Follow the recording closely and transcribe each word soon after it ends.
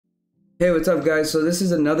Hey, what's up guys? So this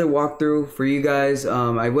is another walkthrough for you guys.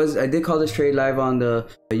 I did call this trade live on the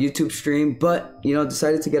YouTube stream, but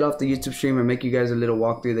decided to get off the YouTube stream and make you guys a little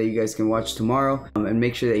walkthrough that you guys can watch tomorrow, and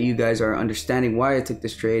make sure that you guys are understanding why I took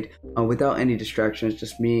this trade without any distractions,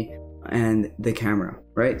 just me and the camera,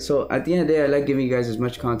 right? So at the end of the day, I like giving you guys as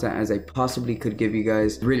much content as I possibly could give you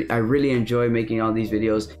guys. I really enjoy making all these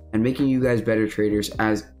videos and making you guys better traders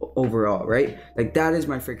as overall, right? Like, that is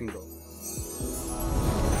my freaking goal.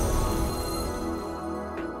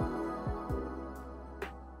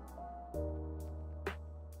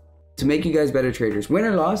 To make you guys better traders. Win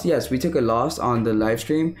or loss, yes, we took a loss on the live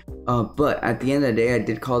stream, but at the end of the day, I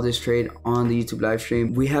did call this trade on the YouTube live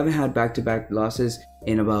stream. We haven't had back-to-back losses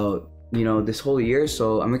in about this whole year,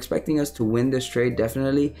 so I'm expecting us to win this trade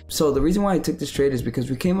definitely. So the reason why I took this trade is because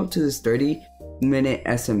we came up to this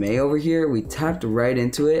 30-minute SMA over here. We tapped right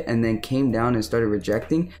into it and then came down and started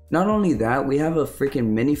rejecting. Not only that, we have a freaking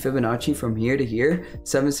mini Fibonacci from here to here,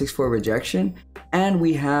 764 rejection, and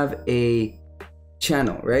we have a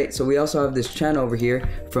channel, right? So we also have this channel over here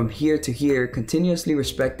from here to here, continuously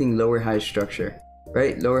respecting lower high structure,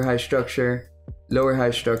 right? Lower high structure,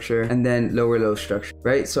 and then lower low structure,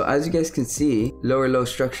 right? So as you guys can see, lower low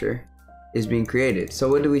structure is being created. So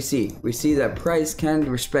what do we see? We see that price can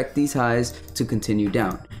respect these highs to continue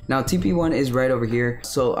down. Now TP1 is right over here,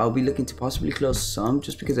 so I'll be looking to possibly close some,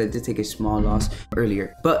 just because I did take a small loss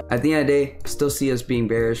earlier. But at the end of the day, still see us being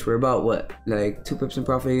bearish. We're about what, like 2 pips in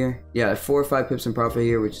profit here? Yeah, 4 or 5 pips in profit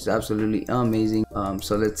here, which is absolutely amazing.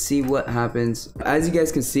 So let's see what happens. As you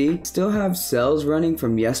guys can see, still have sells running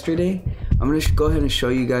from yesterday. I'm gonna go ahead and show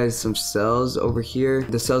you guys some sells over here,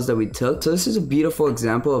 the sells that we took. So this is a beautiful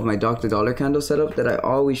example of my Dr. Dollar candle setup that I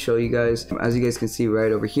always show you guys. As you guys can see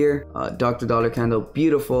right over here, Dr. Dollar candle,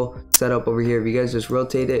 beautiful setup over here. If you guys just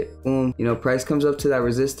rotate it, boom, price comes up to that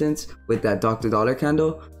resistance with that Dr. Dollar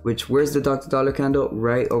candle, which, where's the Dr. Dollar candle?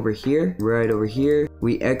 Right over here, right over here.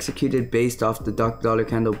 We executed based off the Dr. Dollar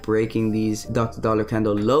candle breaking these Dr. Dollar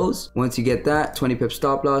candle lows. Once you get that 20 pip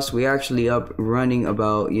stop loss, we actually up running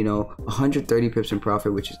about 130 pips in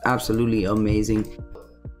profit, which is absolutely amazing.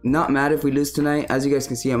 Not mad if we lose tonight. As you guys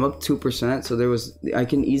can see, I'm up 2%, so I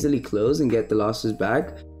can easily close and get the losses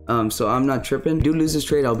back. So I'm not tripping. Do lose this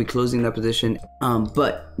trade, I'll be closing that position.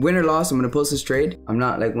 But win or loss, I'm gonna post this trade. I'm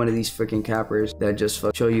not like one of these freaking cappers that just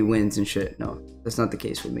show you wins and shit. No, that's not the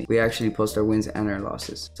case with me. We actually post our wins and our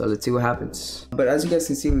losses. So let's see what happens. But as you guys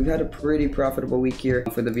can see, we've had a pretty profitable week here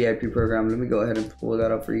for the VIP program. Let me go ahead and pull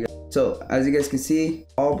that up for you guys. So as you guys can see,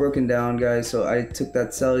 all broken down, guys. So I took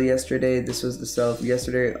that sell yesterday. This was the sell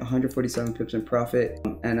yesterday, 147 pips in profit.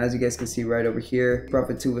 And as you guys can see right over here,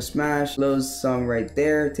 profit 2 was smashed, close some right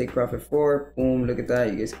there, take profit 4, boom, look at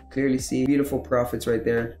that. You guys can clearly see beautiful profits right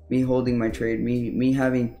there. Me holding my trade, me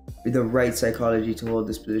having the right psychology to hold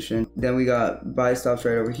this position. Then we got buy stops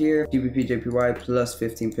right over here, GBP JPY plus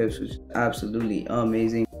 15 pips, which is absolutely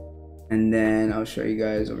amazing. And then I'll show you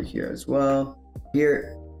guys over here as well.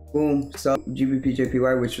 Here, boom, sell GBP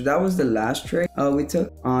JPY, which that was the last trade we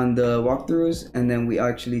took on the walkthroughs, and then we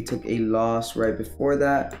actually took a loss right before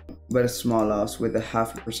that, but a small loss with a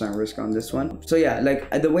 0.5% risk on this one. So yeah, like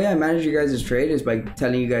the way I manage you guys' trade is by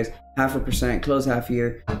telling you guys 0.5%, close half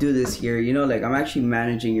here, do this here. Like I'm actually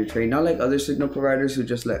managing your trade, not like other signal providers who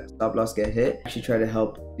just let stop loss get hit. I actually try to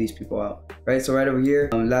help these people out, right? So right over here,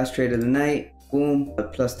 last trade of the night, boom,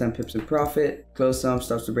 plus 10 pips in profit, close some,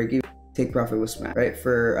 stops to break even. Take profit was smacked, right,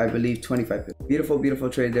 for I believe 25 pips. Beautiful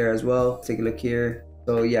trade there as well. Take a look here.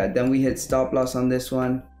 So yeah, then we hit stop loss on this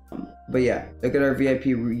one. But yeah, look at our VIP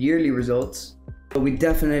yearly results. But we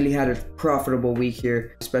definitely had a profitable week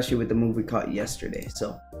here, especially with the move we caught yesterday.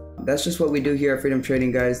 So that's just what we do here at Freedom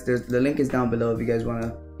Trading, guys. The link is down below if you guys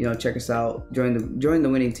want to check us out. Join the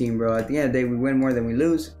winning team, bro. At the end of the day, we win more than we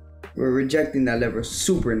lose. We're rejecting that lever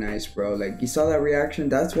super nice, bro. Like, you saw that reaction?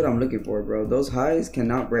 That's what I'm looking for, bro. Those highs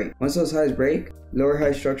cannot break. Once those highs break, lower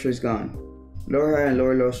high structure is gone. Lower high and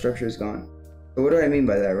lower low structure is gone. So what do I mean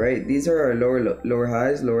by that, right? These are our lower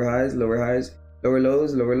highs, lower highs, lower highs, lower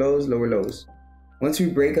lows, lower lows, lower lows. Once we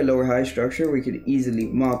break a lower high structure, we could easily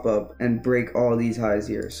mop up and break all these highs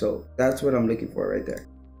here. So that's what I'm looking for right there.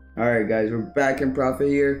 All right, guys, we're back in profit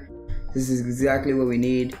here. This is exactly what we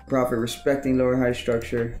need. Profit respecting lower high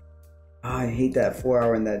structure. I hate that 4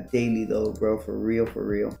 hour and that daily though, bro. For real.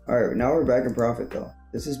 All right, now we're back in profit though.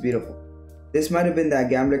 This is beautiful. This might have been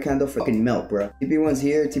that gambler candle fucking melt, bro. TP1's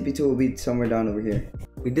here, TP2 will be somewhere down over here.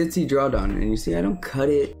 We did see drawdown, and you see I don't cut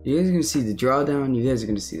it. You guys are gonna see the drawdown, you guys are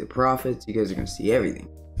gonna see the profits, you guys are gonna see everything.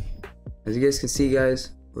 As you guys can see,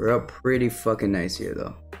 guys, we're up pretty fucking nice here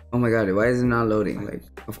though. Oh my god, why is it not loading? Like,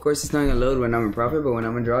 of course it's not gonna load when I'm in profit, but when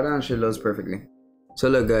I'm in drawdown, shit loads perfectly. So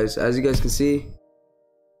look guys, as you guys can see,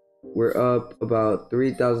 we're up about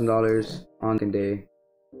 $3,000 on the day.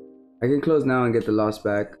 I can close now and get the loss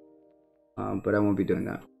back, but I won't be doing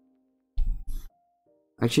that.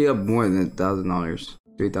 Actually up more than $1,000,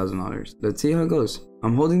 $3,000. Let's see how it goes.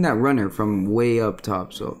 I'm holding that runner from way up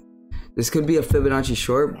top, so this could be a Fibonacci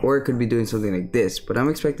short, or it could be doing something like this, but I'm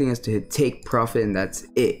expecting us to hit take profit and that's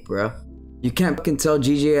it, bro. You can't fucking tell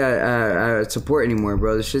GJ at support anymore,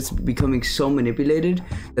 bro. This shit's becoming so manipulated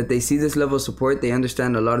that they see this level of support, they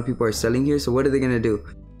understand a lot of people are selling here, so what are they gonna do?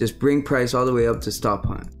 Just bring price all the way up to stop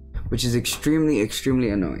hunt, which is extremely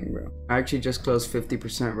annoying, bro. I actually just closed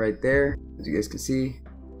 50% right there, as you guys can see.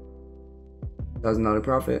 $1,000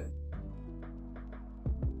 profit.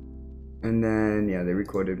 And then, yeah, they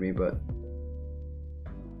recorded me, but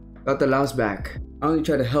got the loss back. I only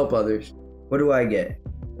try to help others. What do I get?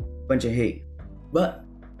 Bunch of hate. But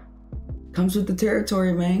comes with the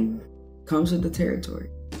territory, man. Comes with the territory.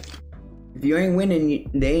 If you ain't winning,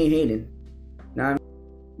 they ain't hating. Nah,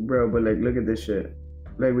 bro, but like, look at this shit.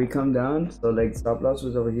 Like, we come down, so like stop loss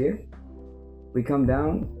was over here. We come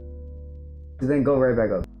down, and then go right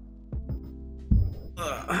back up.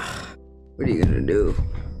 What are you gonna do?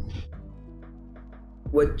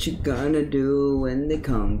 What you gonna do when they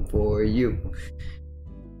come for you?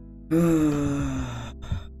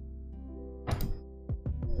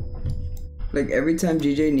 Like every time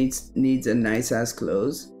GJ needs a nice ass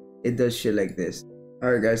close, it does shit like this.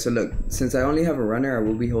 Alright guys, so look, since I only have a runner, I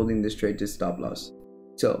will be holding this trade to stop loss.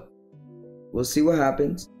 So we'll see what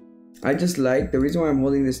happens. I just like the reason why I'm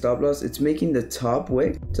holding this stop loss, it's making the top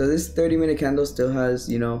wick. So this 30-minute candle still has,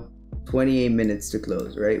 you know, 28 minutes to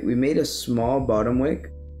close, right? We made a small bottom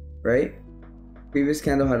wick, right? Previous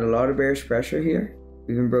candle had a lot of bearish pressure here.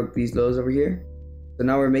 We even broke these lows over here. So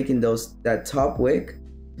now we're making that top wick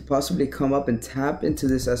to possibly come up and tap into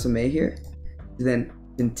this SMA here, to then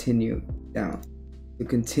continue down.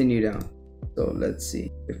 So let's see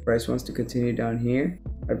if price wants to continue down here.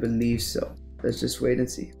 I believe so. Let's just wait and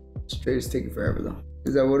see. This trade is taking forever though.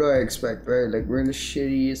 Is that what do I expect, right? Like we're in the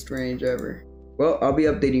shittiest range ever. Well, I'll be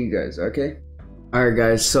updating you guys, okay? Alright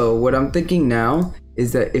guys, so what I'm thinking now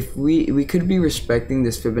is that if we could be respecting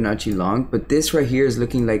this Fibonacci long, but this right here is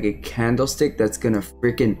looking like a candlestick that's gonna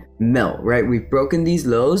freaking melt, right? We've broken these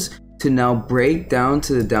lows to now break down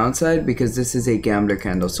to the downside because this is a gambler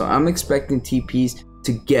candle. So I'm expecting TPs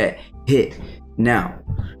to get hit now,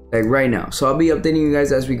 like right now. So I'll be updating you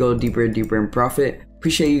guys as we go deeper and deeper in profit.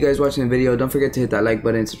 Appreciate you guys watching the video. Don't forget to hit that like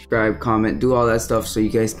button, subscribe, comment, do all that stuff so you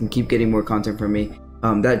guys can keep getting more content from me.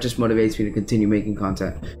 That just motivates me to continue making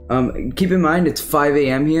content. Keep in mind it's 5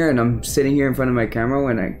 a.m. here and I'm sitting here in front of my camera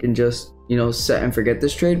when I can just, you know, set and forget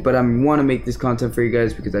this trade, but I want to make this content for you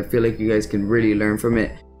guys because I feel like you guys can really learn from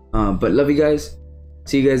it. But love you guys.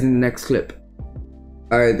 See you guys in the next clip.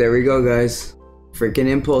 Alright, there we go guys. Freaking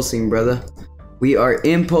impulsing, brother. We are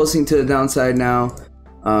impulsing to the downside now.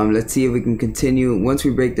 Let's see if we can continue. Once we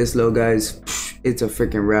break this low, guys, it's a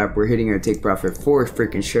freaking wrap. We're hitting our take profit for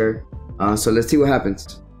freaking sure. So let's see what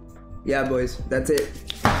happens. Yeah, boys, that's it.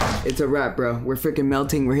 It's a wrap, bro. We're freaking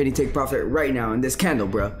melting. We're hitting take profit right now in this candle,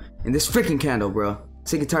 bro. In this freaking candle, bro.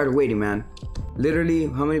 Sick and tired of waiting, man. Literally,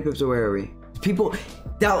 how many pips away are we? People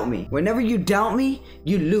doubt me. Whenever you doubt me,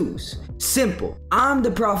 you lose. Simple. I'm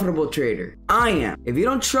the profitable trader. I am. If you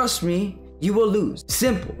don't trust me, you will lose.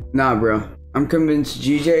 Simple. Nah, bro. I'm convinced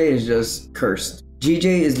GJ is just cursed. GJ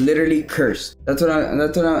is literally cursed. That's what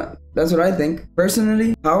I think.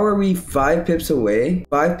 Personally, how are we 5 pips away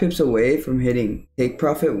from hitting take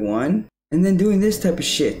profit 1 and then doing this type of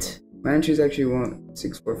shit? My entries actually want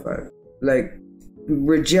 645. Like,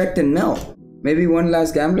 reject and melt. Maybe one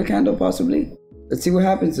last gambler candle possibly. Let's see what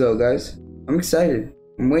happens though, guys. I'm excited.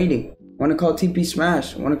 I'm waiting. I want to call TP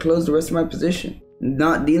smash. I want to close the rest of my position.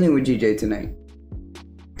 Not dealing with GJ tonight.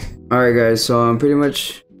 Alright guys, so I'm pretty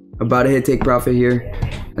much about to hit take profit here.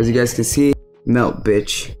 As you guys can see, melt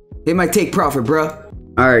bitch. Hit my take profit, bruh.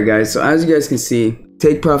 Alright guys, so as you guys can see,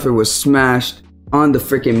 take profit was smashed on the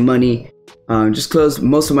freaking money. Just closed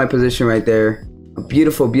most of my position right there.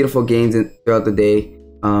 Beautiful gains throughout the day.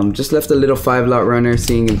 Just left a little 5-lot runner,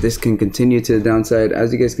 seeing if this can continue to the downside.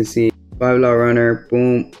 As you guys can see, 5-lot runner,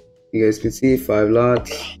 boom. You guys can see 5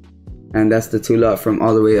 lots. And that's the 2-lot from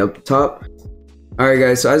all the way up top. Alright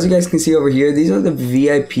guys, so as you guys can see over here, these are the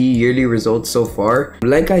VIP yearly results so far.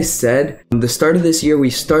 Like I said, the start of this year, we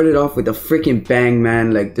started off with a freaking bang,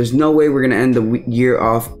 man. Like, there's no way we're gonna end the year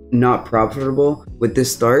off not profitable with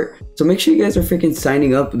this start. So make sure you guys are freaking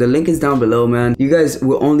signing up. The link is down below, man. You guys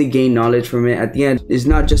will only gain knowledge from it. At the end, it's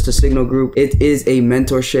not just a signal group, it is a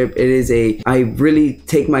mentorship. It is I really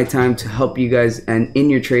take my time to help you guys and in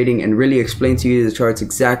your trading and really explain to you the charts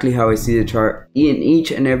exactly how I see the chart in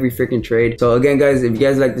each and every freaking trade. So again, guys, if you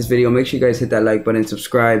guys like this video, make sure you guys hit that like button,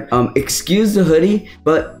 subscribe. Excuse the hoodie,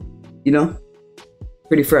 but you know,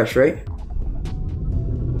 pretty fresh, right?